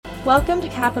Welcome to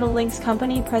Capital Link's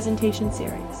company presentation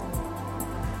series.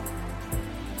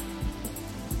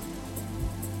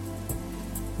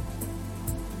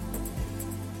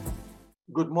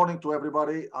 Good morning to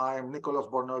everybody. I'm Nicholas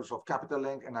Bornels of Capital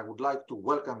Link, and I would like to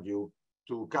welcome you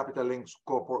to Capital Link's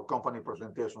corporate company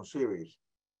presentation series.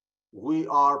 We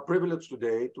are privileged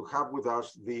today to have with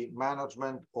us the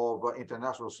management of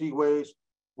International Seaways.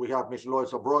 We have Ms. Lloyd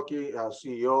Zabrocki,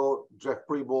 CEO, Jeff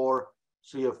Pribor,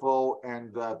 CFO,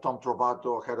 and Tom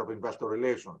Trovato, Head of Investor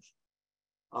Relations.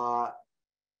 A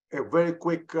very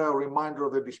quick reminder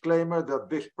of the disclaimer that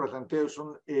this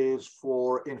presentation is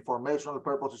for informational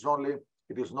purposes only.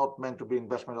 It is not meant to be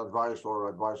investment advice or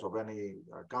advice of any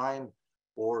kind,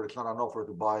 or it's not an offer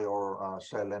to buy or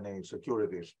sell any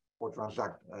securities or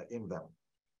transact in them.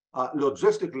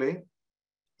 Logistically,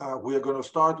 we are going to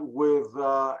start with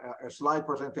a slide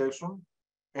presentation,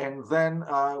 and then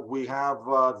we have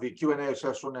the Q&A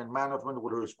session, and management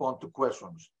will respond to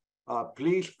questions.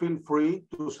 Please feel free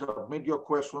to submit your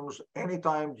questions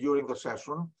anytime during the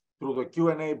session through the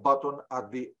Q&A button at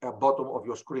the bottom of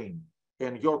your screen,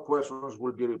 and your questions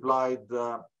will be replied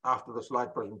after the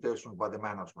slide presentation by the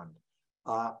management.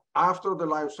 After the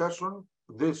live session,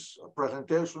 this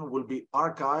presentation will be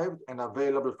archived and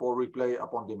available for replay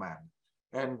upon demand.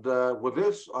 And with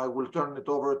this, I will turn it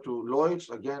over to Lloyd.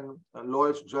 Again,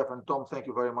 Lloyd, Jeff, and Tom, thank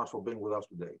you very much for being with us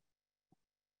today.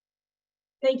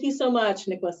 Thank you so much,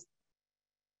 Nicholas.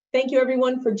 Thank you,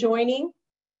 everyone, for joining.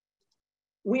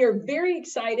 We are very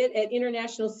excited at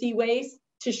International Seaways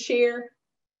to share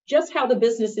just how the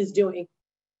business is doing.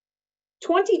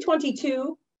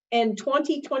 2022 and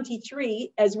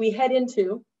 2023, as we get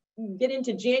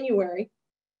into January,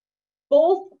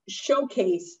 both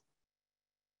showcase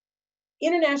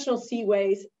International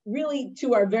Seaways really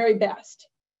to our very best.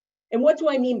 And what do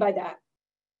I mean by that?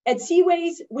 At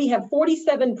Seaways, we have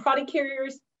 47 product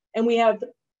carriers and we have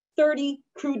 30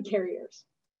 crude carriers.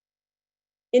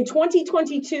 In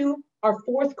 2022, our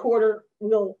fourth quarter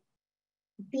will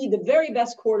be the very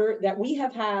best quarter that we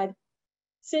have had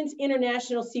since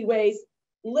International Seaways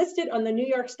listed on the New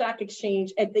York Stock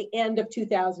Exchange at the end of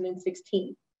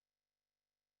 2016.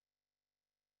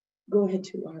 Go ahead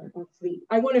to our fleet.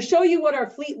 I want to show you what our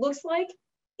fleet looks like.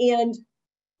 And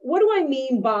what do I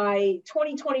mean by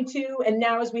 2022 and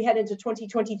now as we head into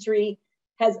 2023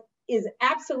 is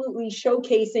absolutely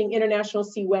showcasing International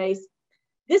Seaways.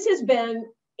 This has been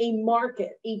a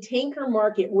market, a tanker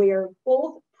market, where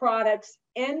both products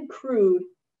and crude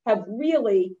have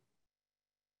really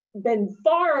been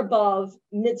far above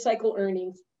mid-cycle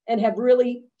earnings and have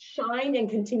really shined and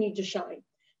continued to shine.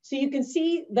 So you can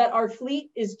see that our fleet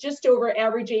is just over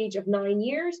average age of 9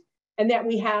 years and that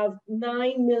we have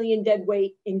 9 million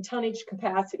deadweight in tonnage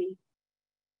capacity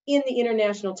in the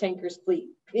international tankers fleet,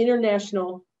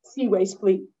 International Seaways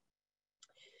fleet.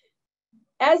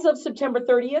 As of September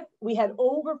 30th, we had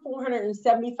over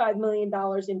 $475 million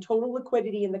in total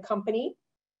liquidity in the company.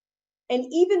 And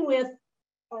even with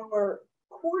our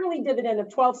quarterly dividend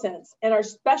of 12 cents and our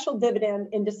special dividend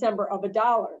in December of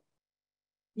 $1,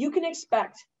 you can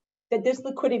expect that this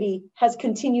liquidity has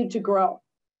continued to grow.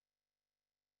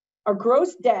 Our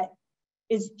gross debt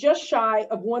is just shy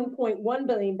of $1.1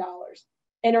 billion,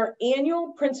 and our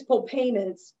annual principal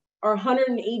payments are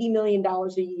 $180 million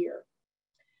a year.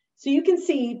 So you can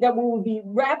see that we will be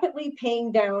rapidly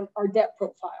paying down our debt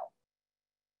profile.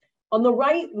 On the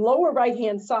lower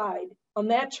right-hand side on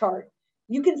that chart,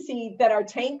 you can see that our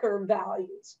tanker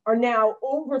values are now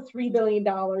over $3 billion,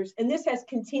 and this has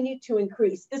continued to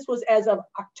increase. This was as of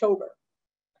October.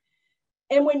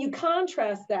 And when you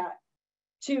contrast that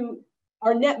to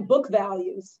our net book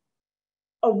values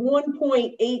of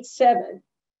 1.87,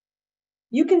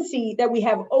 you can see that we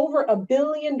have over $1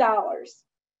 billion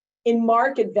in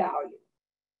market value.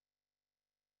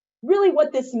 Really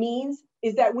what this means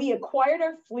is that we acquired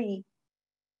our fleet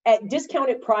at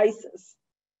discounted prices,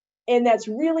 and that's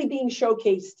really being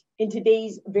showcased in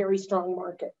today's very strong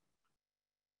market.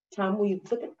 Tom, will you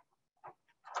flip it?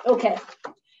 Okay,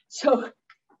 so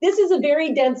this is a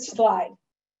very dense slide.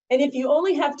 And if you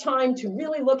only have time to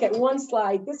really look at one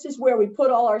slide, this is where we put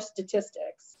all our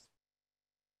statistics.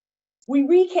 We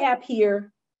recap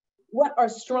here what our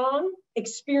strong,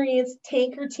 experienced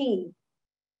tanker team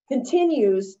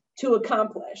continues to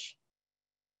accomplish.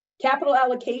 Capital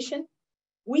allocation,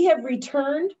 we have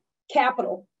returned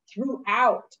capital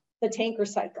throughout the tanker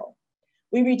cycle.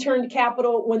 We returned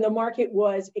capital when the market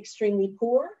was extremely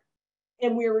poor,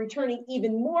 and we are returning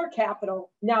even more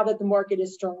capital now that the market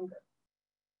is stronger.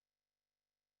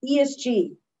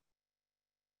 ESG.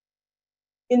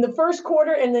 In the first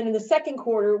quarter and then in the second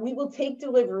quarter, we will take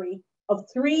delivery of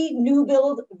 3 new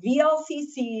build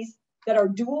VLCCs that are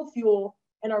dual fuel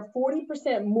and are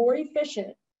 40% more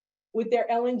efficient with their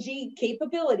LNG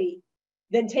capability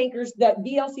than tankers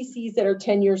VLCCs that are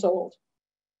 10 years old.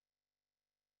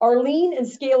 Our lean and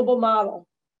scalable model.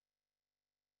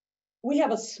 We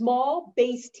have a small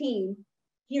base team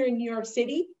here in New York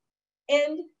City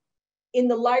and in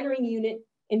the lightering unit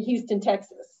in Houston,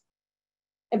 Texas.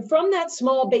 And from that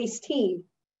small base team,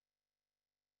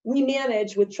 we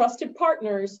manage with trusted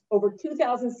partners over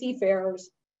 2,000 seafarers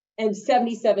and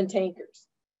 77 tankers.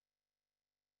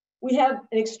 We have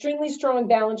an extremely strong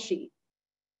balance sheet.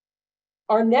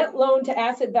 Our net loan to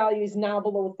asset value is now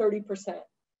below 30%.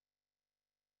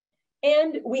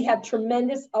 And we have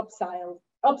tremendous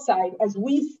upside as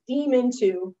we steam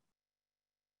into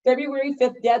February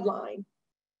 5th deadline,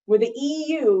 where the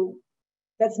EU,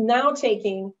 that's now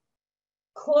taking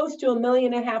close to 1.5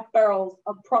 million barrels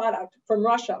of product from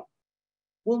Russia,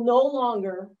 will no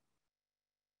longer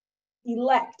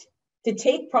elect to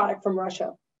take product from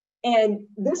Russia. And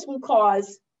this will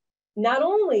cause not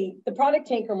only the product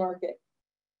tanker market,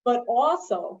 but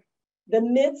also the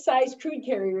mid-sized crude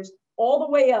carriers all the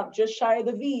way up just shy of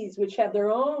the V's, which have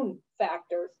their own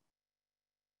factors,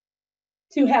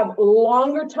 to have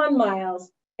longer ton miles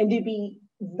and to be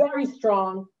very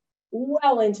strong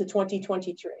well into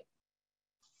 2023.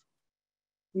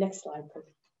 Next slide, please.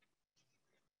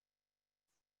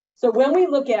 So when we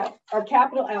look at our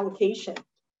capital allocation,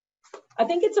 I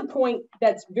think it's a point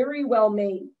that's very well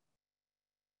made.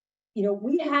 You know,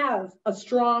 we have a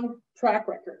strong track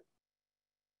record.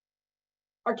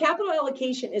 Our capital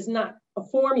allocation is not a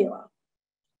formula,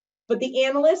 but the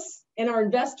analysts and our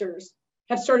investors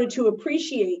have started to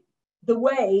appreciate the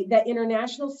way that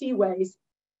International Seaways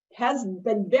has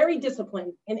been very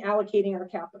disciplined in allocating our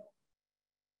capital.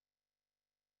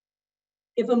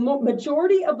 If a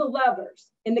majority of the levers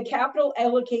in the capital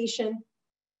allocation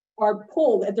are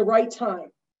pulled at the right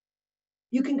time,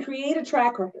 you can create a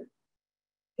track record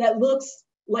that looks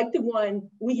like the one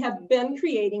we have been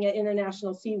creating at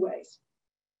International Seaways.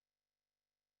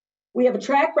 We have a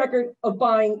track record of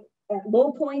buying at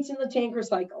low points in the tanker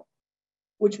cycle,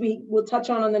 which we will touch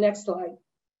on the next slide.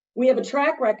 We have a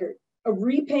track record of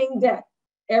repaying debt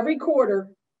every quarter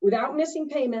without missing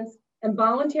payments and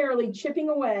voluntarily chipping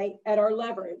away at our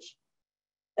leverage,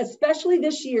 especially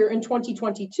this year in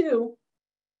 2022,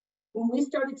 when we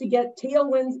started to get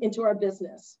tailwinds into our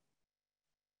business.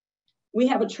 We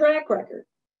have a track record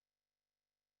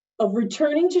of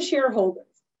returning to shareholders.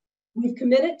 We've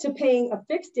committed to paying a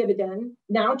fixed dividend,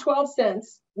 now 12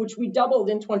 cents, which we doubled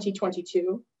in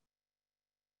 2022.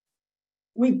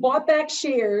 We bought back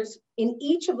shares in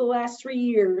each of the last 3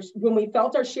 years when we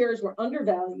felt our shares were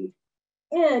undervalued.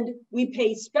 And we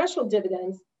pay special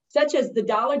dividends, such as the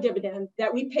dollar dividend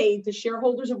that we paid to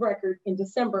shareholders of record in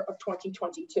December of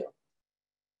 2022.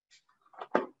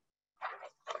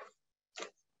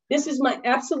 This is my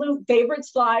absolute favorite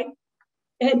slide.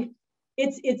 And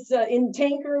it's in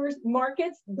tankers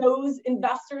markets, those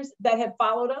investors that have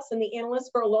followed us and the analysts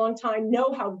for a long time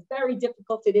know how very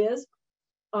difficult it is.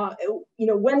 You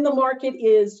know, when the market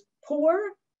is poor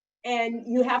and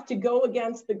you have to go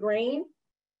against the grain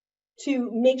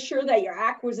to make sure that your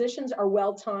acquisitions are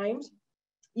well timed.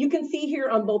 You can see here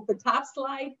on both the top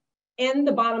slide and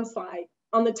the bottom slide.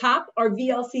 On the top are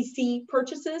VLCC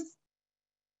purchases.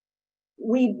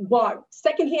 We bought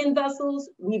secondhand vessels.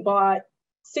 We bought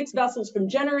 6 vessels from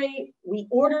Generate. We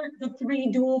ordered the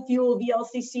 3 dual fuel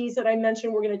VLCCs that I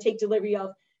mentioned we're going to take delivery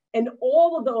of. And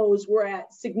all of those were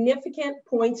at significant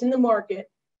points in the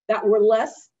market that were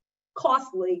less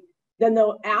costly than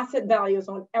the asset values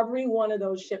on every one of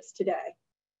those ships today.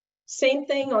 Same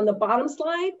thing on the bottom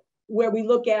slide, where we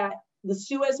look at the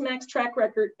Suezmax track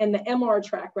record and the MR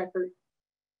track record.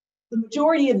 The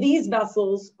majority of these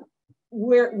vessels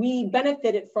where we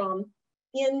benefited from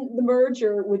in the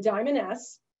merger with Diamond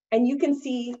S, and you can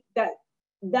see that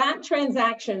that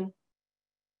transaction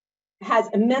has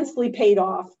immensely paid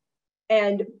off.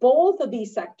 And both of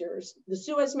these sectors, the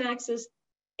Suezmaxes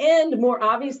and more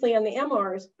obviously on the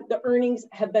MRs, the earnings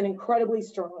have been incredibly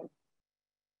strong.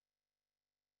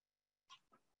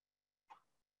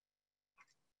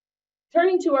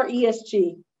 Turning to our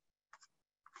ESG,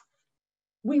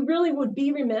 we really would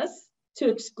be remiss to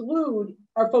exclude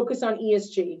our focus on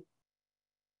ESG.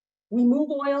 We move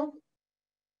oil,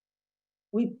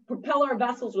 we propel our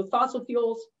vessels with fossil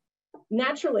fuels.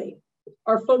 Naturally,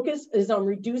 our focus is on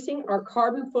reducing our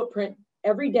carbon footprint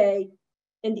every day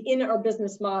and in our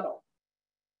business model.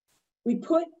 We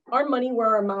put our money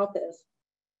where our mouth is.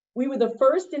 We were the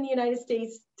first in the United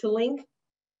States to link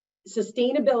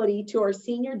sustainability to our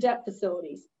senior debt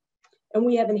facilities. and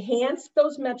we have enhanced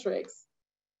those metrics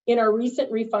in our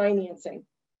recent refinancing.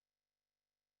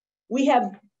 We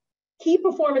have key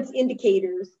performance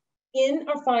indicators in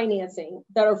our financing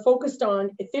that are focused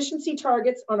on efficiency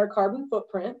targets on our carbon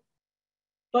footprint,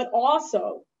 but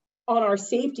also on our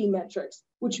safety metrics,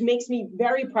 which makes me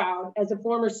very proud as a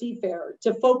former seafarer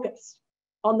to focus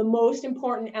on the most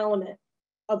important element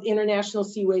of international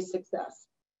seaways success.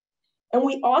 And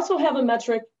we also have a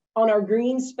metric on our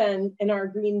green spend and our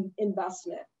green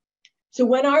investment. So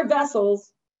when our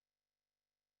vessels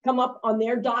come up on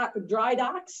their dry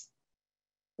docks,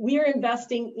 we are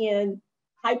investing in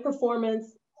high performance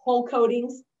hull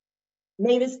coatings,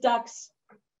 Mavis ducts,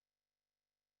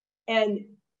 and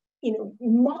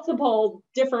multiple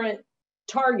different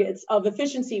targets of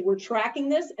efficiency. We're tracking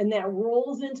this, and that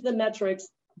rolls into the metrics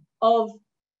of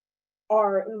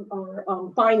our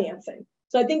financing.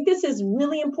 So I think this is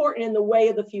really important in the way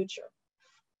of the future.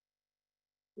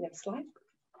 Next slide.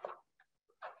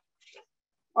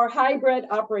 Our hybrid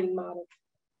operating model.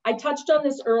 I touched on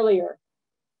this earlier.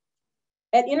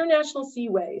 At International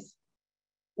Seaways,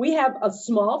 we have a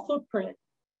small footprint,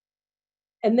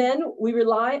 and then we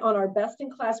rely on our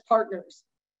best-in-class partners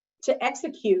to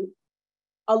execute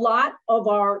a lot of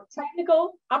our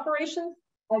technical operations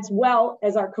as well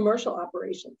as our commercial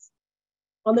operations.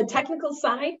 On the technical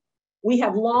side, we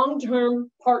have long-term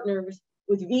partners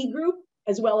with V Group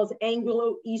as well as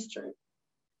Anglo Eastern.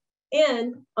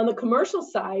 And on the commercial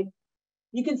side,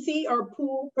 you can see our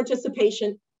pool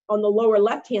participation on the lower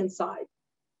left-hand side.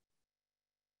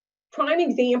 Prime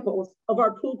examples of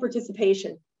our pool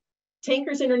participation: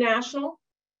 Tankers International,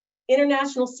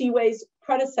 International Seaways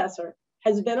predecessor,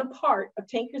 has been a part of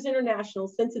Tankers International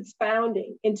since its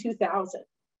founding in 2000.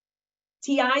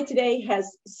 TI today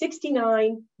has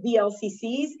 69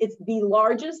 VLCCs. It's the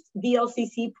largest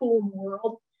VLCC pool in the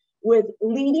world, with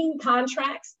leading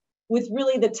contracts with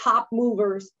really the top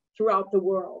movers throughout the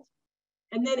world.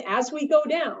 And then as we go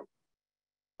down,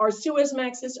 our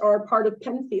Suezmaxes are a part of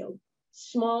Penfield,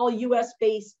 small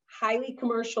US-based, highly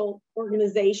commercial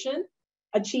organization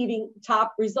achieving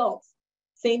top results.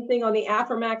 Same thing on the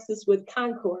Aframaxes with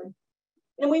Concord.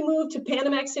 And we move to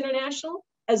Panamax International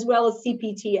as well as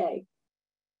CPTA.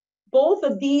 Both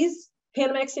of these,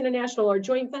 Panamax International, are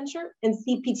joint venture, and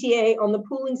CPTA on the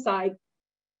pooling side.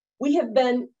 We have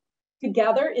been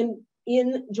together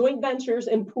in joint ventures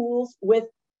and pools with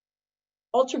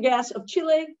Ultragas of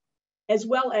Chile, as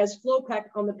well as Flowpack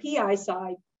on the PI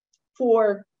side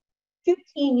for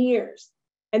 15 years.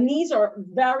 And these are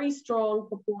very strong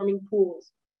performing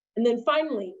pools. And then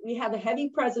finally, we have a heavy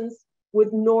presence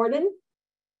with Norden.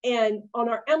 And on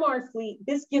our MR fleet,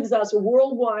 this gives us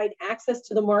worldwide access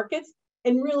to the markets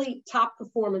and really top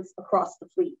performance across the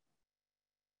fleet.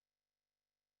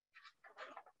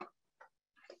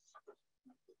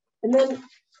 And then,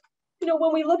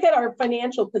 when we look at our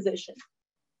financial position,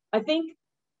 I think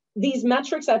these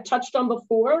metrics I've touched on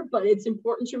before, but it's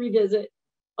important to revisit.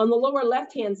 On the lower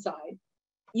left-hand side,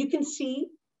 you can see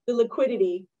the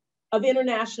liquidity of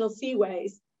International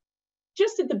Seaways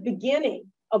just at the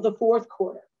beginning of the fourth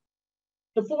quarter.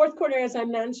 The fourth quarter, as I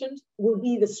mentioned, will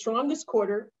be the strongest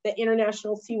quarter that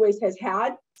International Seaways has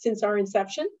had since our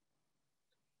inception.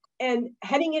 And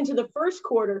heading into the first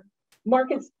quarter,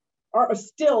 markets are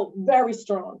still very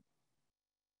strong.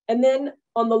 And then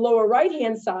on the lower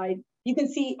right-hand side, you can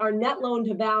see our net loan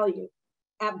to value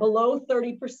at below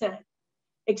 30%.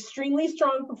 Extremely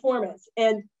strong performance.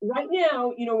 And right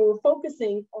now, we're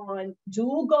focusing on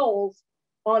dual goals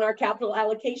on our capital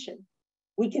allocation.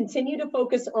 We continue to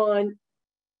focus on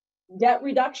debt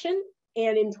reduction.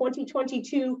 And in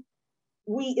 2022,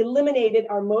 we eliminated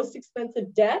our most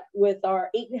expensive debt with our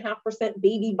 8.5%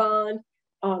 baby bond.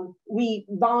 We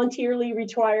voluntarily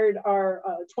retired our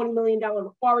 $20 million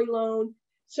Macquarie loan.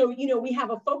 So, we have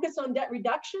a focus on debt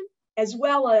reduction as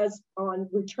well as on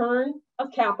return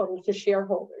of capital to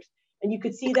shareholders. And you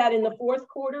could see that in the fourth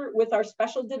quarter with our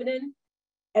special dividend,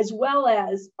 as well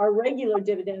as our regular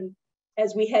dividend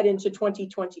as we head into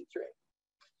 2023.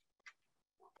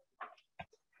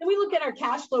 Then we look at our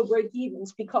cash flow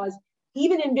break-evens, because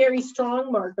even in very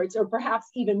strong markets, or perhaps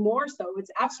even more so,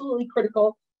 it's absolutely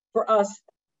critical for us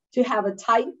to have a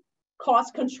tight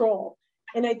cost control.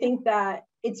 And I think that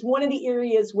it's one of the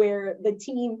areas where the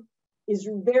team is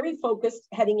very focused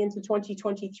heading into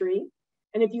 2023.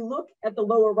 And if you look at the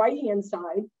lower right-hand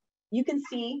side, you can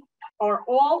see our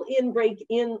all-in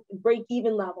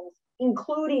break-even levels,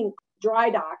 including dry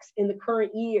docks in the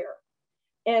current year.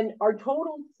 And our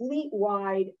total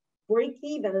fleet-wide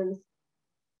break-evens,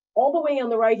 all the way on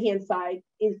the right-hand side,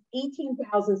 is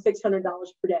 $18,600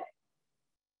 per day.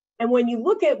 And when you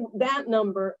look at that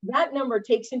number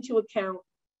takes into account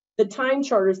the time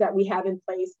charters that we have in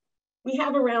place. We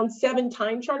have around 7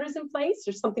 time charters in place,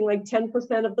 or something like 10%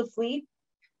 of the fleet.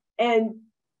 And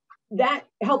that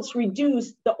helps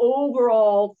reduce the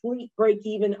overall fleet break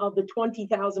even of the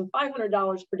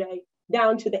 $20,500 per day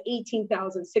down to the $18,600 per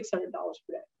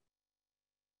day.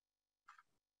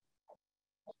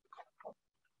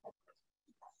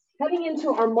 Heading into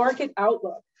our market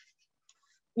outlook,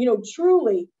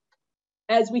 truly,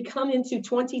 as we come into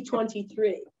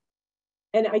 2023,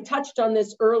 and I touched on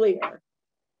this earlier,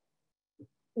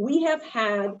 we have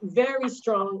had very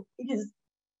strong,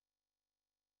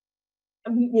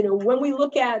 when we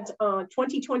look at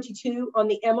 2022 on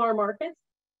the MR markets,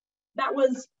 that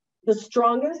was the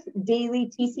strongest daily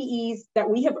TCEs that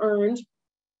we have earned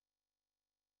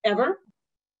ever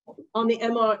on the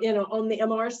MR, on the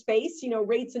MR space.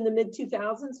 Rates in the mid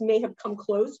 2000s may have come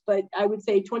close, but I would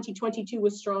say 2022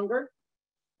 was stronger.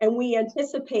 And we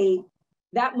anticipate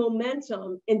that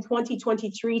momentum in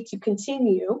 2023 to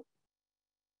continue,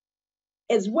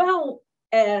 as well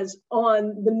as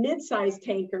on the mid-sized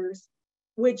tankers,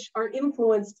 which are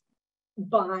influenced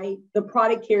by the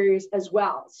product carriers as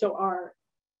well. So our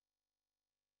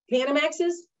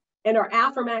Panamaxes and our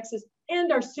Aframaxes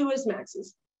and our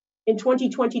Suezmaxes in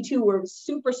 2022 were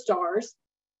superstars.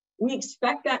 We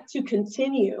expect that to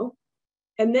continue.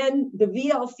 And then the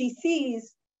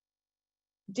VLCCs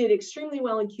did extremely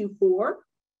well in Q4.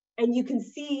 And you can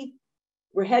see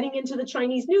we're heading into the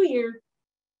Chinese New Year.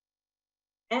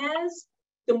 As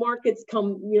the markets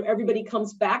come, everybody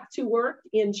comes back to work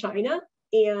in China,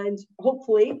 and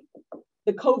hopefully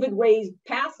the COVID wave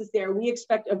passes there, we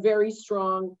expect a very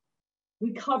strong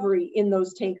recovery in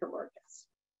those tanker markets.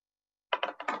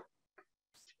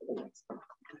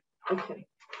 Okay.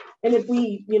 And if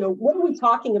we, what are we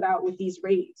talking about with these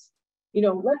rates?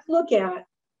 Let's look at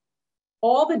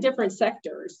all the different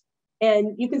sectors.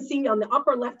 And you can see on the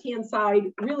upper left-hand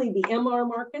side, really the MR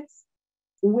markets,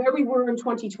 where we were in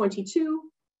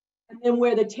 2022, and then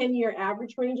where the 10-year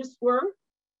average ranges were.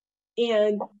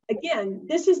 And again,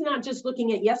 this is not just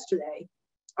looking at yesterday.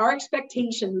 Our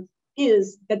expectation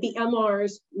is that the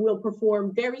MRs will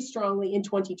perform very strongly in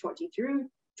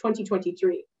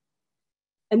 2023.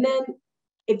 And then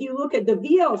if you look at the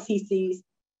VLCCs,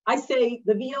 I say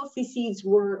the VLCCs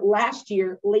were last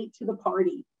year late to the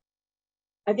party.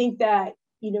 I think that,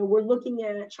 we're looking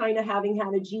at China having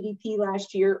had a GDP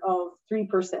last year of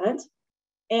 3%,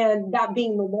 and that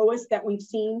being the lowest that we've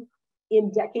seen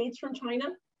in decades from China.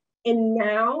 And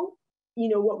now,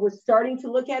 what we're starting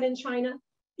to look at in China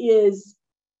is,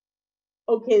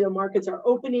 okay, the markets are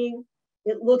opening.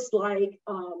 It looks like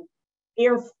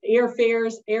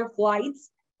airfares, air flights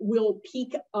will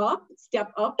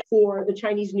step up for the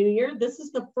Chinese New Year. This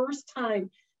is the first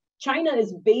time China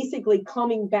is basically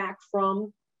coming back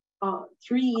from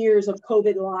 3 years of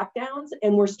COVID lockdowns.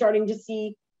 And we're starting to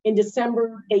see in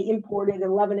December, they imported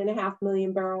 11.5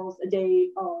 million barrels a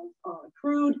day of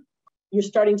crude. You're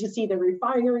starting to see the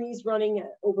refineries running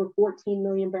at over 14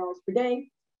 million barrels per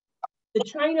day. The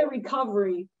China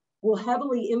recovery will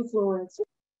heavily influence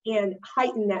and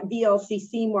heighten that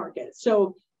VLCC market.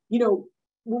 So,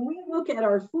 when we look at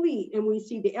our fleet and we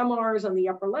see the MRs on the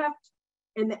upper left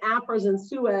and the Afras and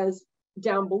Suez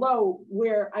down below,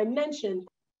 where I mentioned,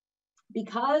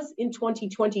 because in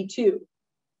 2022,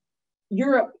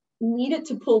 Europe needed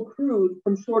to pull crude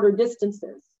from shorter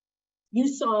distances, you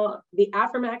saw the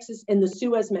Aframaxes and the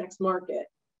Suezmax market,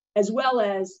 as well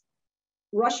as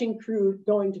Russian crude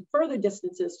going to further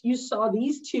distances. You saw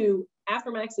these two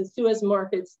Aframax and Suez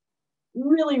markets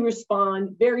really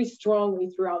respond very strongly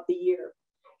throughout the year.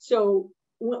 So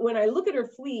when I look at our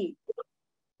fleet,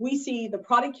 we see the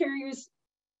product carriers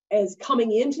as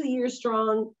coming into the year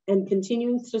strong and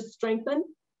continuing to strengthen.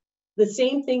 The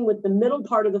same thing with the middle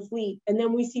part of the fleet. And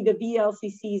then we see the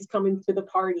VLCCs coming to the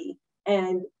party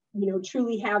and,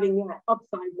 truly having that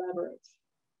upside leverage.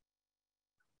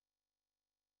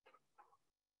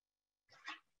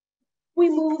 We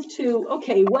move to,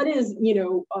 okay, what is,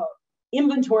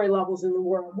 inventory levels in the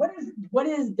world? What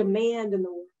is demand in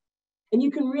the world? And you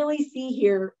can really see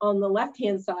here on the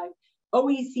left-hand side,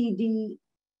 OECD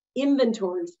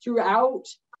inventories throughout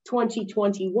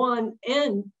 2021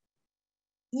 and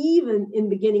even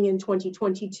beginning in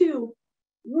 2022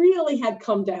 really had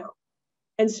come down.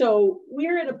 And so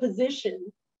we're at a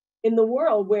position in the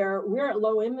world where we're at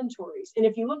low inventories. And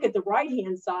if you look at the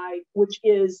right-hand side, which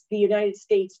is the United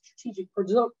States Strategic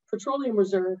Petroleum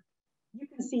Reserve, you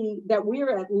can see that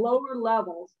we're at lower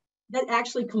levels that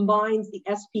actually combines the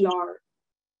SPR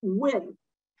with,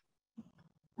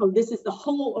 this is the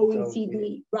whole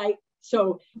OECD, right?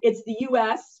 So it's the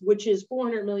US, which is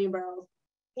 400 million barrels,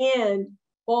 and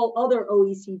all other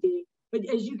OECD. But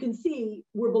as you can see,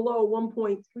 we're below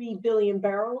 1.3 billion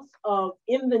barrels of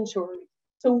inventory.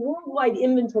 So worldwide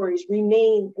inventories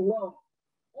remain low.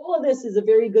 All of this is a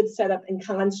very good setup and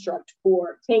construct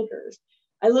for tankers.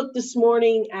 I looked this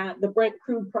morning at the Brent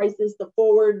crude prices, the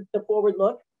forward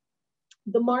look.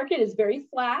 The market is very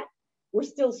flat. We're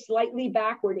still slightly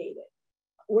backwardated.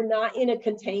 We're not in a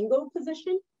contango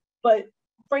position, but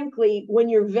frankly, when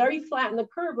you're very flat in the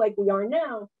curve like we are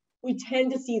now, we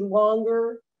tend to see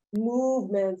longer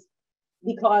movements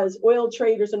because oil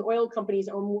traders and oil companies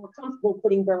are more comfortable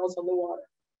putting barrels on the water.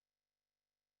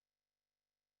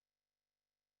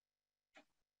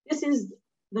 This is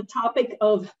the topic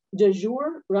of du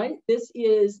jour, right? This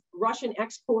is Russian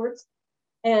exports.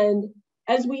 And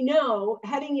as we know,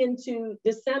 heading into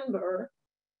December,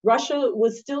 Russia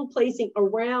was still placing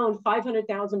around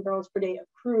 500,000 barrels per day of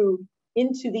crude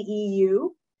into the EU.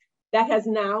 That has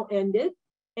now ended.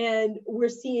 And we're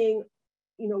seeing,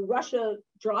 Russia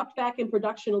dropped back in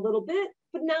production a little bit,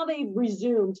 but now they've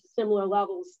resumed similar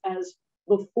levels as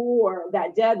before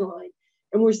that deadline.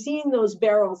 And we're seeing those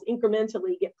barrels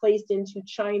incrementally get placed into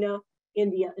China,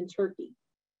 India, and Turkey.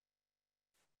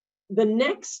 The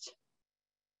next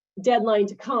deadline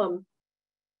to come,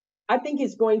 I think,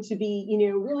 is going to be,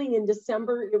 really in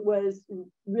December. It was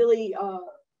really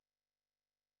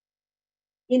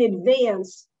in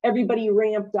advance, everybody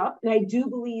ramped up. And I do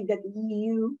believe that the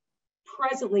EU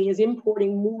presently is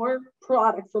importing more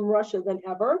product from Russia than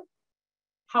ever.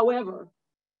 However,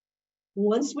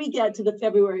 once we get to the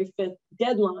February 5th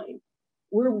deadline,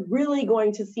 we're really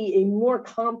going to see a more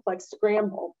complex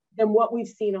scramble than what we've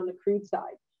seen on the crude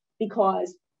side,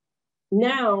 because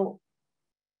now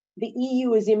the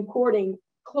EU is importing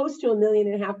close to 1.5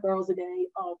 million barrels a day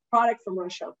of product from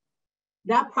Russia.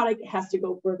 That product has to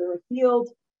go further afield.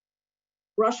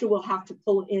 Russia will have to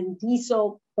pull in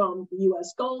diesel from the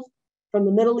US Gulf, from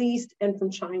the Middle East, and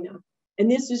from China. And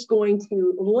this is going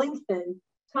to lengthen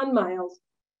ton miles,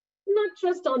 not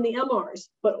just on the MRs,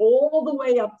 but all the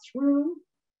way up through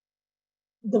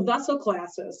the vessel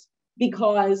classes,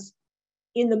 because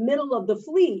in the middle of the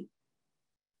fleet,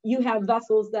 you have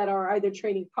vessels that are either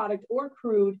trading product or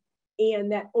crude,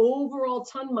 and that overall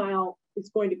ton mile is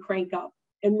going to crank up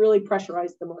and really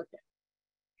pressurize the market.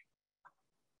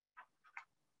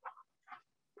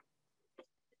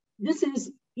 This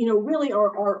is, really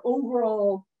our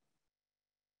overall,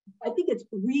 I think it's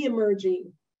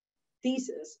re-emerging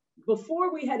thesis.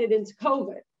 Before we headed into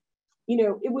COVID,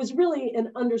 it was really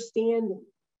an understanding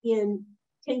in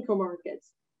tanker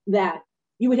markets that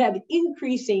you would have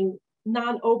increasing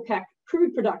non-OPEC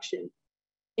crude production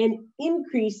and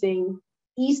increasing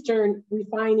Eastern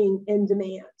refining and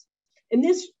demand. And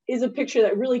this is a picture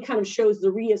that really kind of shows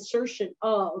the reassertion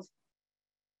of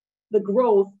the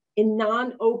growth in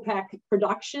non-OPEC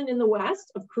production in the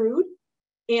West of crude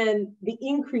and the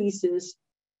increases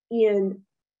in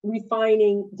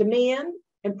refining demand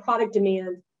and product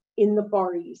demand in the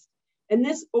Far East. And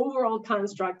this overall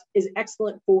construct is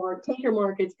excellent for tanker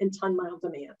markets and ton mile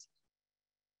demand.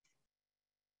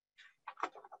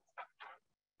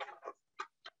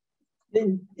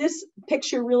 Then this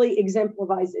picture really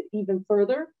exemplifies it even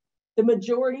further. The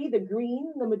majority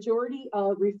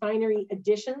of refinery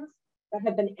additions that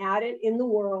have been added in the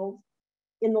world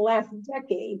in the last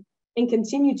decade and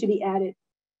continue to be added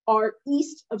are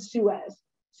east of Suez.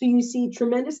 So you see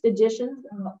tremendous additions,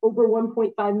 over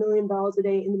 1.5 million barrels a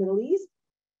day in the Middle East,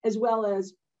 as well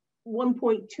as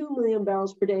 1.2 million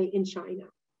barrels per day in China.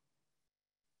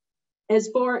 As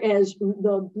far as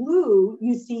the blue,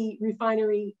 you see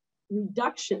refinery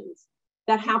reductions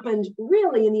that happened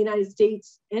really in the United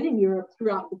States and in Europe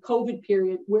throughout the COVID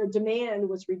period, where demand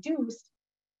was reduced.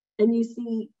 And you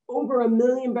see over 1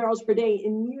 million barrels per day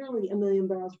and nearly 1 million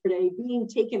barrels per day being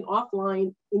taken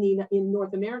offline in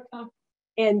North America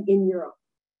and in Europe.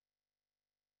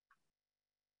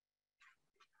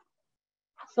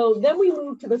 So then we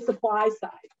move to the supply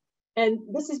side. And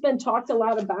this has been talked a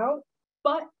lot about,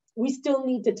 but we still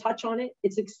need to touch on it.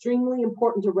 It's extremely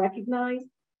important to recognize,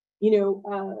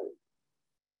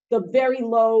 the very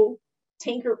low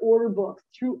tanker order book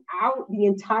throughout the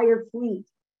entire fleet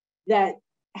that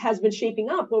has been shaping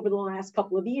up over the last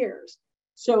couple of years.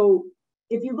 So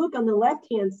if you look on the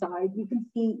left-hand side, you can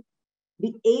see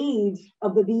the age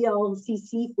of the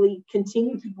VLCC fleet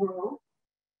continue to grow,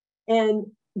 and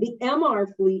the MR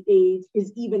fleet age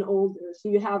is even older. So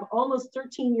you have almost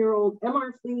 13-year-old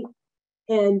MR fleet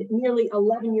and nearly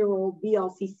 11-year-old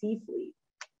VLCC fleet.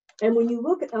 And when you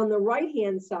look on the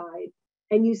right-hand side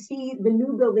and you see the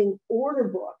new building order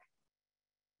book,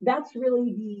 That's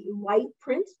really the light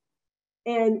print.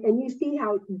 And you see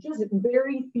how just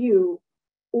very few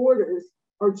orders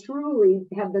are truly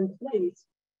have been placed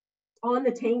on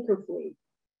the tanker fleet.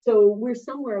 So we're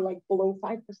somewhere like below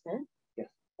 5%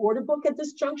 order book at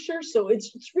this juncture. So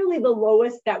it's really the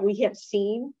lowest that we have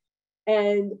seen.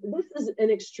 And this is an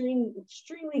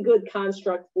extremely good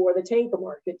construct for the tanker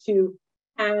market to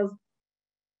have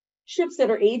ships that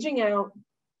are aging out,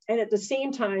 and at the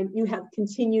same time, you have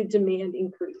continued demand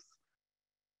increase.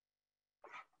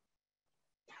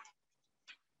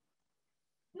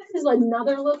 This is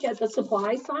another look at the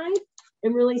supply side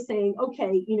and really saying,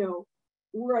 okay, you know,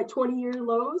 we're at 20-year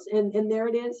lows, and there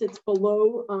it is. It's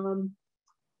below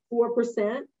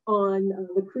 4% on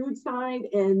the crude side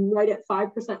and right at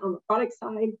 5% on the product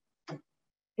side.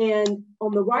 And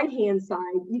on the right-hand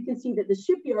side, you can see that the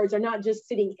shipyards are not just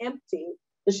sitting empty.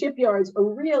 The shipyards are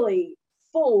really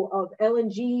full of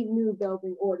LNG new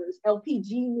building orders, LPG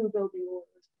new building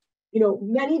orders. You know,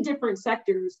 many different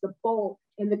sectors, the bulk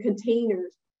and the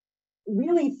containers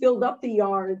really filled up the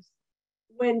yards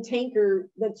when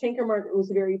the tanker market was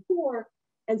very poor.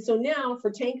 And so now for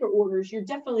tanker orders, you're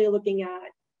definitely looking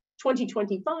at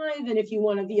 2025. And if you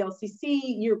want a VLCC,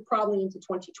 you're probably into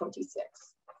 2026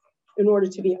 in order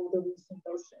to be able to receive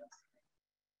those ships.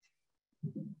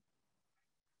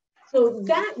 So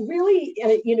that really,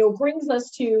 you know, brings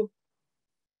us to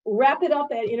wrap it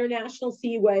up at International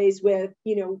Seaways with,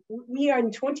 you know, we are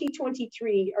in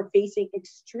 2023 are facing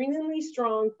extremely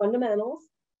strong fundamentals,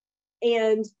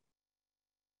 and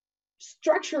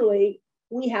structurally,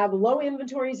 we have low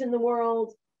inventories in the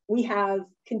world. We have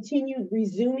continued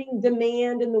resuming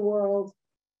demand in the world.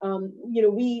 You know,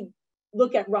 we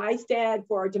look at Rystad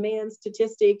for our demand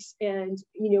statistics, and,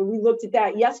 you know, we looked at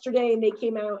that yesterday, and they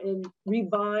came out and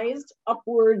revised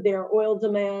upward their oil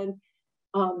demand,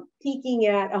 peaking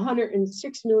at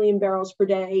 106 million barrels per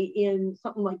day in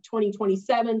something like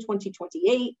 2027,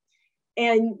 2028.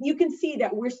 And you can see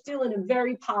that we're still in a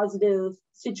very positive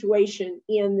situation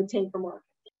in the tanker market.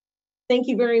 Thank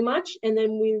you very much. And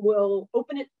then we will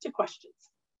open it to questions.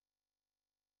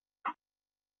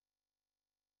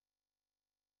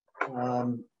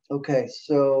 Okay,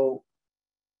 so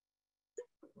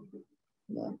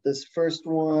this first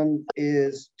one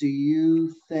is, do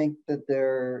you think that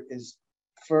there is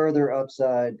further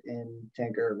upside in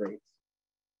tanker rates?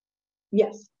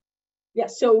 Yes.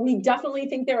 Yes, so we definitely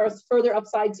think there are further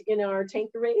upsides in our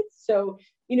tanker rates. So,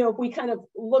 you know, if we kind of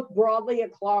look broadly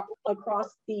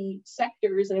across the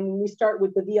sectors, and when we start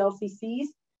with the VLCCs,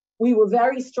 we were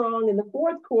very strong in the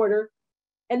fourth quarter.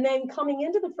 And then coming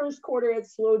into the first quarter, it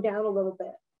slowed down a little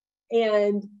bit.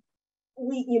 And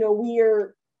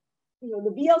the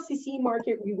VLCC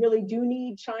market, we really do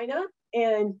need China.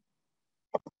 And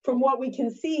from what we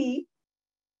can see,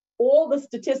 all the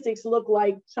statistics look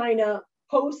like China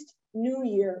post New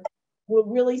Year will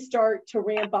really start to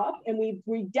ramp up, and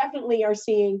we definitely are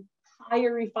seeing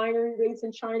higher refinery rates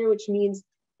in China, which means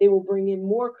they will bring in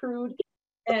more crude,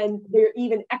 and they're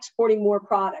even exporting more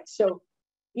products. So,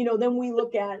 you know, then we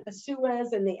look at the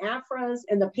Suez and the Afras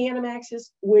and the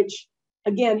Panamaxes, which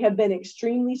again have been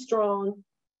extremely strong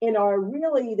and are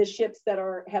really the ships that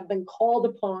have been called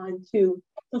upon to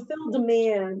fulfill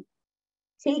demand,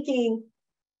 taking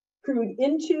crude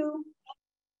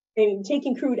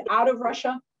out of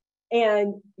Russia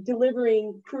and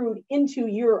delivering crude into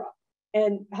Europe,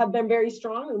 and have been very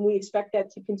strong, and we expect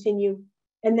that to continue.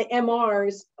 And the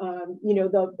MRs, you know,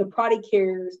 the product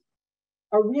carriers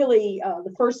are really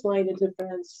the first line of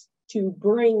defense to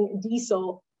bring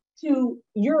diesel to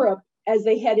Europe as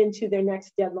they head into their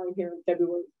next deadline here in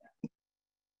February.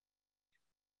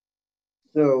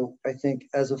 So I think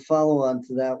as a follow-on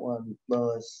to that one,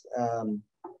 Lois,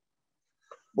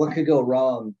 what could go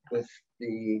wrong with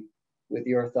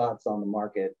your thoughts on the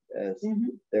market as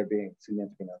there being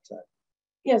significant upside?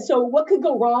 Yeah, so what could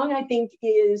go wrong, I think,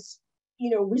 is, you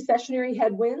know, recessionary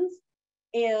headwinds.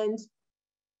 And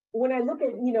when I look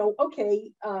at, you know,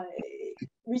 okay,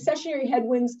 recessionary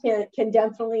headwinds can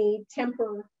definitely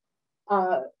temper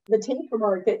the tanker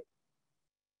market.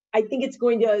 I think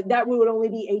that would only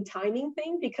be a timing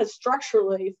thing, because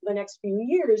structurally for the next few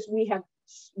years, we have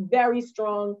very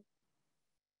strong,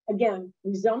 again,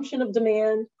 resumption of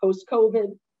demand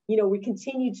post-COVID. You know, we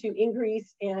continue to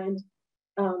increase, and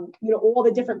you know, all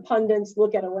the different pundits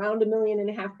look at around 1.5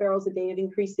 million barrels a day of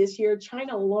increase this year.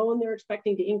 China alone, they're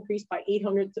expecting to increase by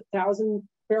 800,000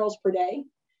 barrels per day.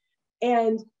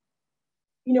 And,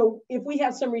 you know, if we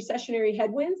have some recessionary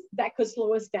headwinds, that could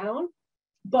slow us down.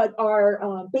 But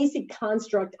our basic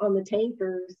construct on the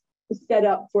tankers is set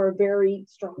up for a very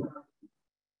strong.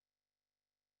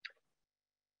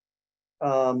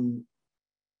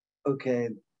 Okay,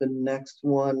 the next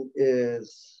one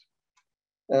is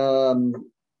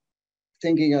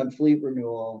thinking on fleet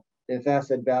renewal. If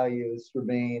asset values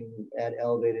remain at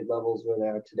elevated levels where they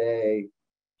are today,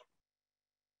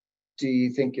 do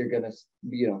you think you're gonna,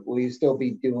 will you still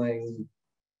be doing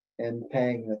and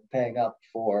paying up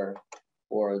for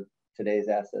today's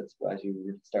assets as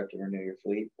you start to renew your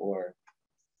fleet, or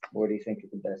do you think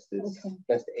the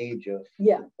best age of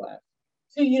class?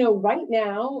 So, right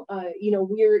now,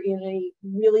 we're in a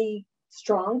really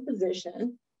strong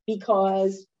position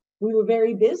because we were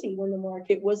very busy when the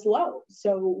market was low.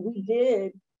 So we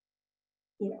did,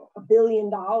 $1 billion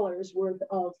worth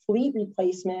of fleet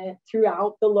replacement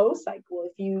throughout the low cycle.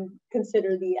 If you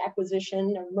consider the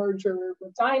acquisition or merger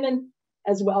with Diamond,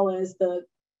 as well as the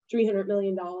 $300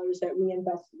 million that we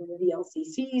invested in the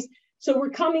VLCCs. So we're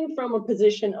coming from a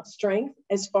position of strength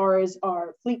as far as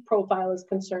our fleet profile is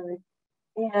concerned.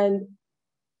 And,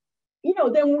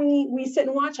 then we sit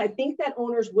and watch. I think that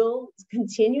owners will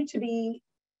continue to be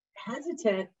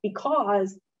hesitant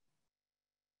because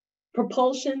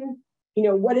propulsion,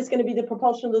 what is going to be the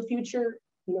propulsion of the future?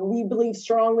 We believe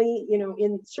strongly,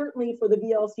 certainly for the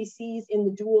VLCCs in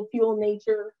the dual fuel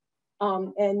nature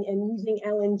and using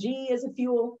LNG as a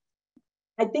fuel.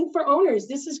 I think for owners,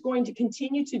 this is going to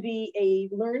continue to be a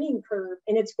learning curve,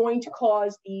 and it's going to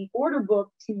cause the order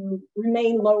book to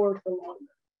remain lower for longer.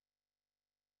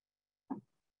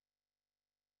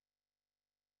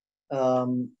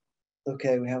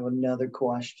 Okay, we have another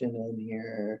question in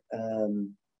here.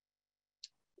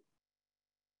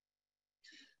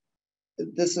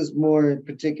 This is more in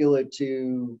particular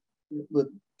to,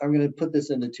 I'm going to put this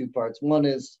into two parts. One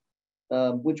is,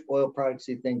 which oil products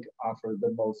do you think offer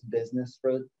the most business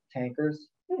for tankers?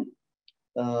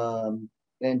 And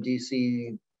do you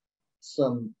see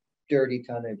some dirty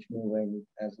tonnage moving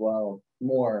as well,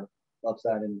 more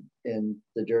upside in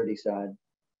the dirty side?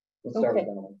 Let's start with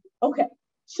that one. Okay.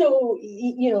 So,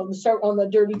 start on the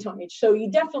dirty tonnage. So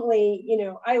you definitely,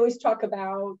 I always talk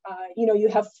about, you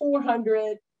have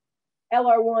 400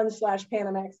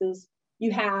 LR1/Panamaxes.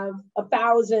 You have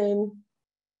 1,000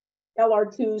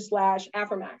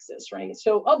 LR2/Aframaxes, right?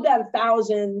 So of that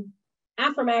 1,000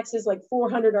 Aframaxes, like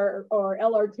 400 are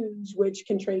LR2s, which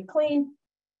can trade clean.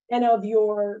 And of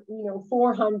your,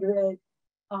 400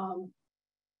 LR1s,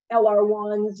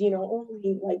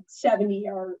 only like 70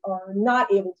 are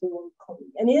not able to load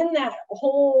clean. And in that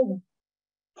whole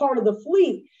part of the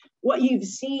fleet, what you've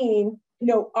seen,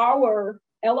 our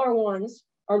LR1s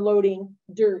are loading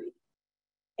dirty.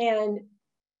 And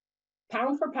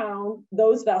pound for pound,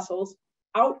 those vessels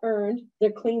out-earned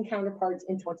their clean counterparts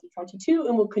in 2022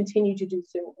 and will continue to do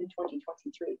so in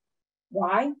 2023.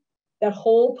 Why? That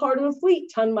whole part of the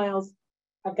fleet, ton miles,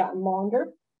 have gotten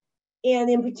longer. And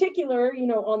in particular,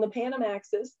 on the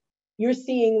Panamaxes, you're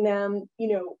seeing them,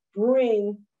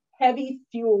 bring heavy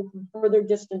fuel from further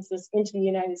distances into the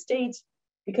United States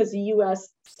because the U.S.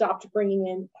 stopped bringing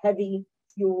in heavy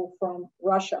fuel from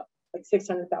Russia, like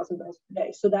 600,000 barrels per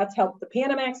day. So that's helped the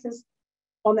Panamaxes.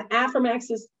 On the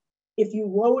Aframaxes, if you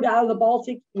load out of the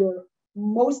Baltic, you're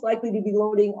most likely to be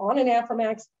loading on an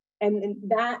Aframax. And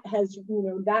that has,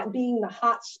 that being the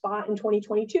hot spot in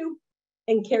 2022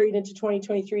 and carried into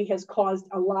 2023 has caused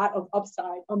a lot of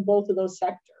upside on both of those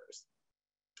sectors.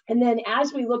 And then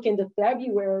as we look into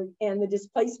February and the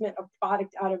displacement of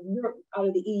product out of Europe, out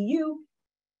of the EU,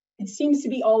 it seems to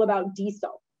be all about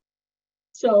diesel.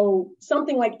 So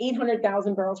something like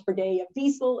 800,000 barrels per day of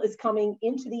diesel is coming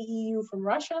into the EU from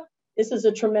Russia. This is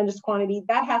a tremendous quantity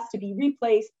that has to be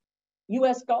replaced.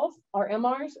 US Gulf, our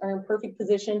MRs are in perfect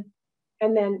position.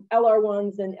 And then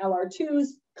LR1s and LR2s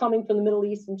coming from the Middle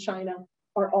East and China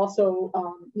are also,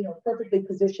 perfectly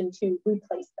positioned to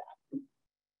replace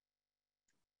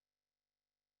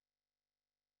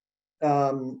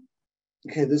that.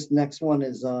 Okay, this next one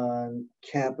is on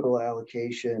capital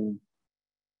allocation.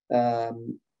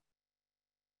 Q4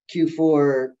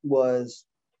 was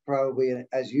probably,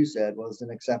 as you said, was an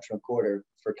exceptional quarter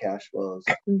for cash flows.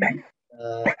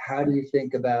 How do you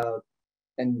think about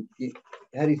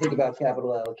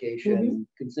capital allocation,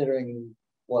 considering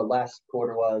what last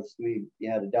quarter was? You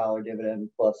had $1 dividend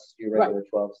plus your regular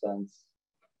 12 cents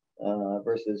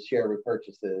versus share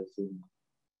repurchases and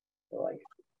like.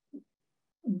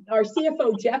 Our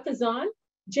CFO Jeff is on.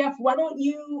 Jeff, why don't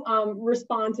you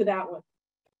respond to that one?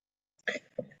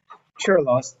 Sure,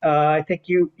 Lois. I think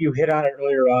you hit on it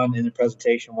earlier on in the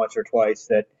presentation once or twice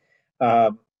that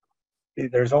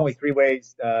there's only three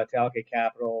ways to allocate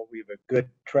capital. We have a good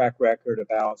track record of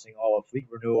balancing all of fleet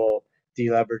renewal,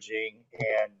 deleveraging,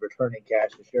 and returning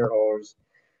cash to shareholders.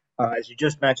 As you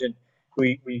just mentioned,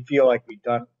 we feel like we've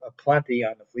done plenty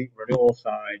on the fleet renewal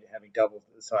side, having doubled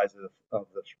the size of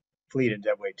the fleet in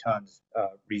deadweight tons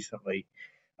recently.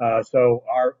 So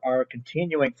our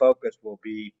continuing focus will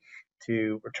be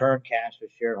to return cash to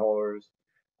shareholders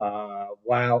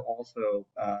while also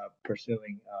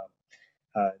pursuing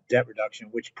debt reduction,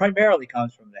 which primarily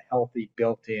comes from the healthy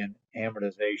built-in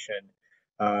amortization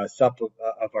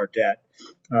of our debt,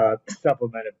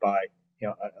 supplemented by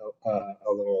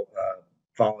a little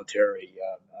voluntary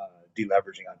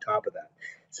deleveraging on top of that.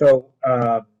 So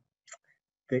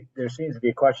there seems to be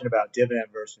a question about dividend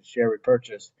versus share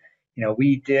repurchase.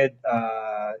 We have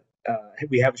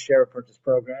a share repurchase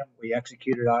program. We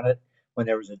executed on it when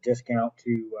there was a discount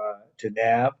to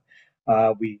NAV.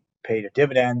 We paid a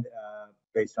dividend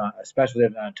based on a special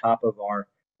dividend on top of our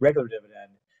regular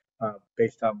dividend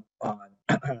based on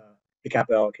the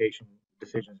capital allocation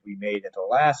decisions we made at the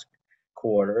last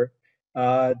quarter.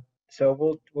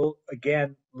 So we'll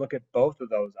again look at both of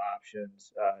those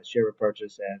options, share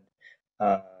repurchase and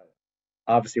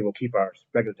obviously we'll keep our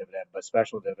regular dividend, but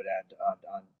special dividend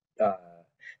on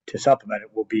to supplement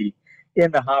it will be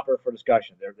in the hopper for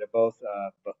discussion. They're both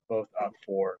up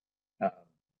for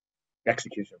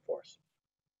execution for us.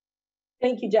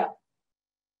 Thank you, Jeff.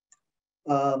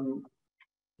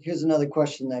 Here's another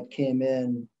question that came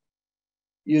in.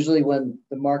 Usually when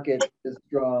the market is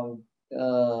strong,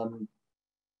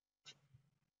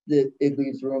 it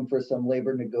leaves room for some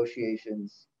labor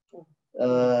negotiations.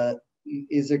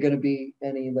 Is there going to be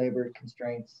any labor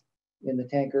constraints in the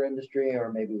tanker industry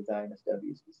or maybe with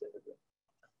INSW specifically?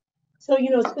 So,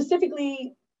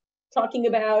 specifically talking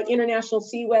about international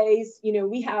Seaways,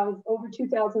 we have over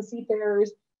 2,000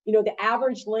 seafarers. The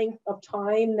average length of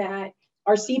time that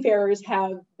our seafarers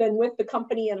have been with the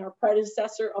company and our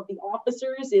predecessor of the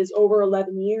officers is over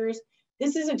 11 years.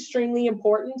 This is extremely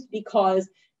important because,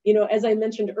 as I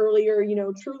mentioned earlier,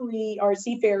 truly our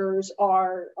seafarers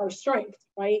are our strength,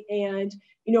 right? And,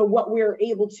 what we're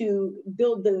able to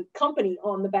build the company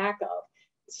on the back of.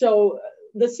 So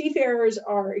the seafarers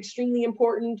are extremely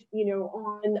important,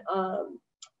 on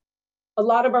a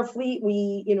lot of our fleet,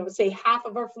 we, say half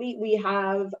of our fleet, we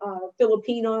have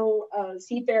Filipino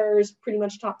seafarers pretty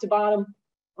much top to bottom.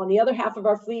 On the other half of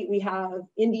our fleet, we have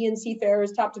Indian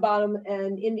seafarers top to bottom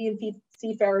and Indian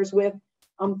seafarers with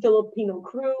Filipino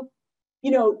crew.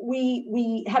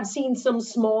 We have seen some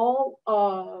small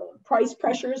price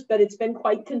pressures, but it's been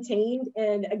quite contained.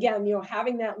 And again,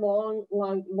 having that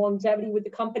longevity with the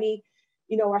company,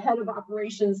 our head of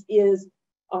operations is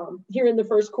here in the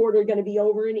first quarter going to be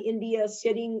over in India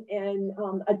sitting and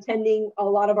attending a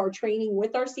lot of our training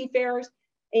with our seafarers.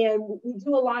 And we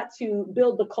do a lot to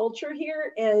build the culture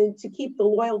here and to keep the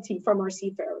loyalty from our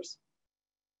seafarers.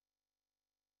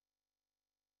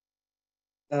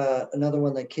 Another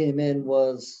one that came in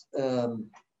was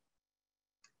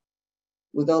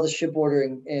with all the ship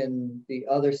ordering in the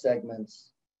other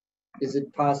segments, is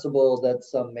it possible that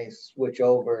some may switch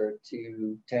over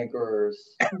to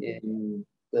tankers in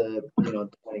the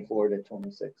 24 to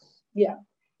 26? Yeah,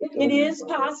 it is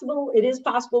possible. It is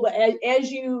possible, but as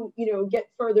you get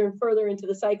further and further into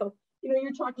the cycle,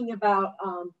 you're talking about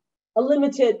a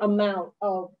limited amount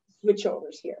of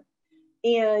switchovers here,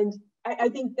 and I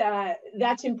think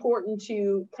that's important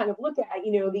to kind of look at.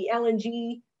 The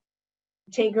LNG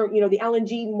tanker, the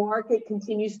LNG market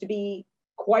continues to be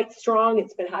quite strong.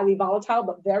 It's been highly volatile,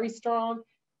 but very strong.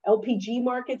 LPG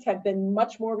markets have been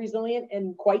much more resilient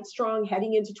and quite strong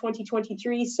heading into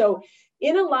 2023. So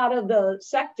in a lot of the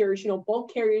sectors,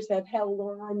 bulk carriers have held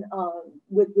on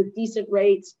with decent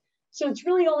rates. So it's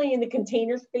really only in the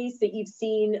container space that you've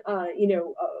seen,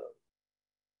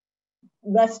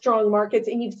 less strong markets,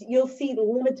 and you'll see the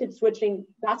limited switching.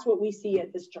 That's what we see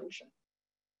at this junction.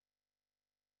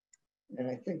 And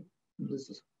I think this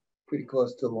is pretty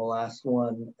close to the last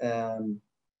one.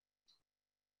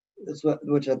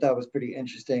 Which I thought was pretty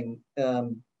interesting.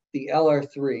 The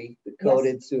LR3, the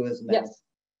coated Suezmax. Yes.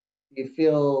 Do you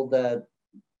feel that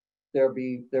there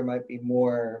might be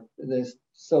more? There's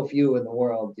so few in the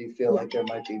world. Do you feel like there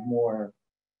might be more?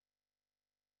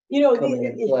 Coming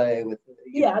in play with.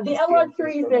 The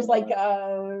LR3s. There's like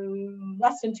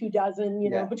less than 2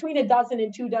 dozen. Between a dozen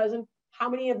and 2 dozen. How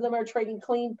many of them are trading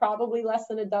clean? Probably less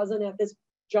than a dozen at this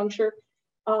juncture.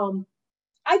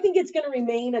 I think it's going to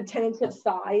remain a tentative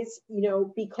size,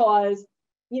 because,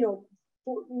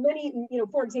 for many,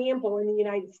 for example, in the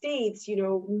United States,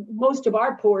 most of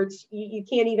our ports, you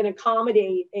can't even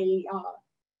accommodate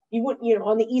you wouldn't,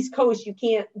 on the East Coast, you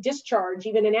can't discharge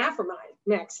even an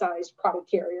Aframax size product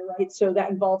carrier, right? So that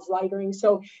involves lightering.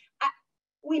 So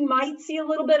we might see a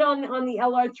little bit on the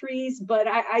LR3s, but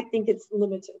I think it's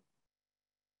limited.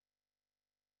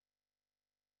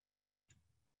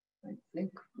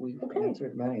 think we Okay.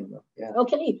 answered many of them. Yeah.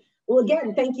 Okay. Well,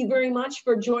 again, thank you very much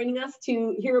for joining us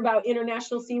to hear about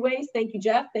International Seaways. Thank you,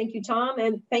 Jeff. Thank you, Tom.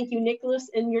 And thank you, Nicholas,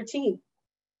 and your team.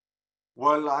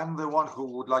 Well, I'm the one who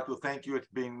would like to thank you. It's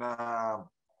been a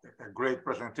great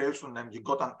presentation, and you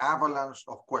got an avalanche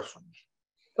of questions.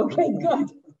 Okay, good.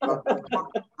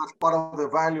 That's part of the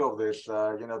value of this,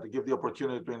 to give the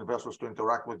opportunity to investors to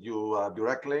interact with you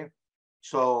directly.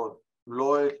 So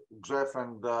Lloyd, Jeff,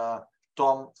 and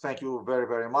Tom, thank you very,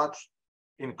 very much.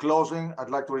 In closing, I'd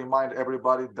like to remind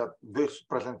everybody that this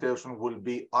presentation will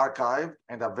be archived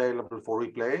and available for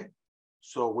replay.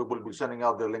 So we will be sending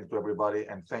out the link to everybody,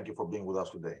 and thank you for being with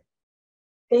us today.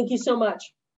 Thank you so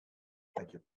much.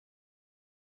 Thank you.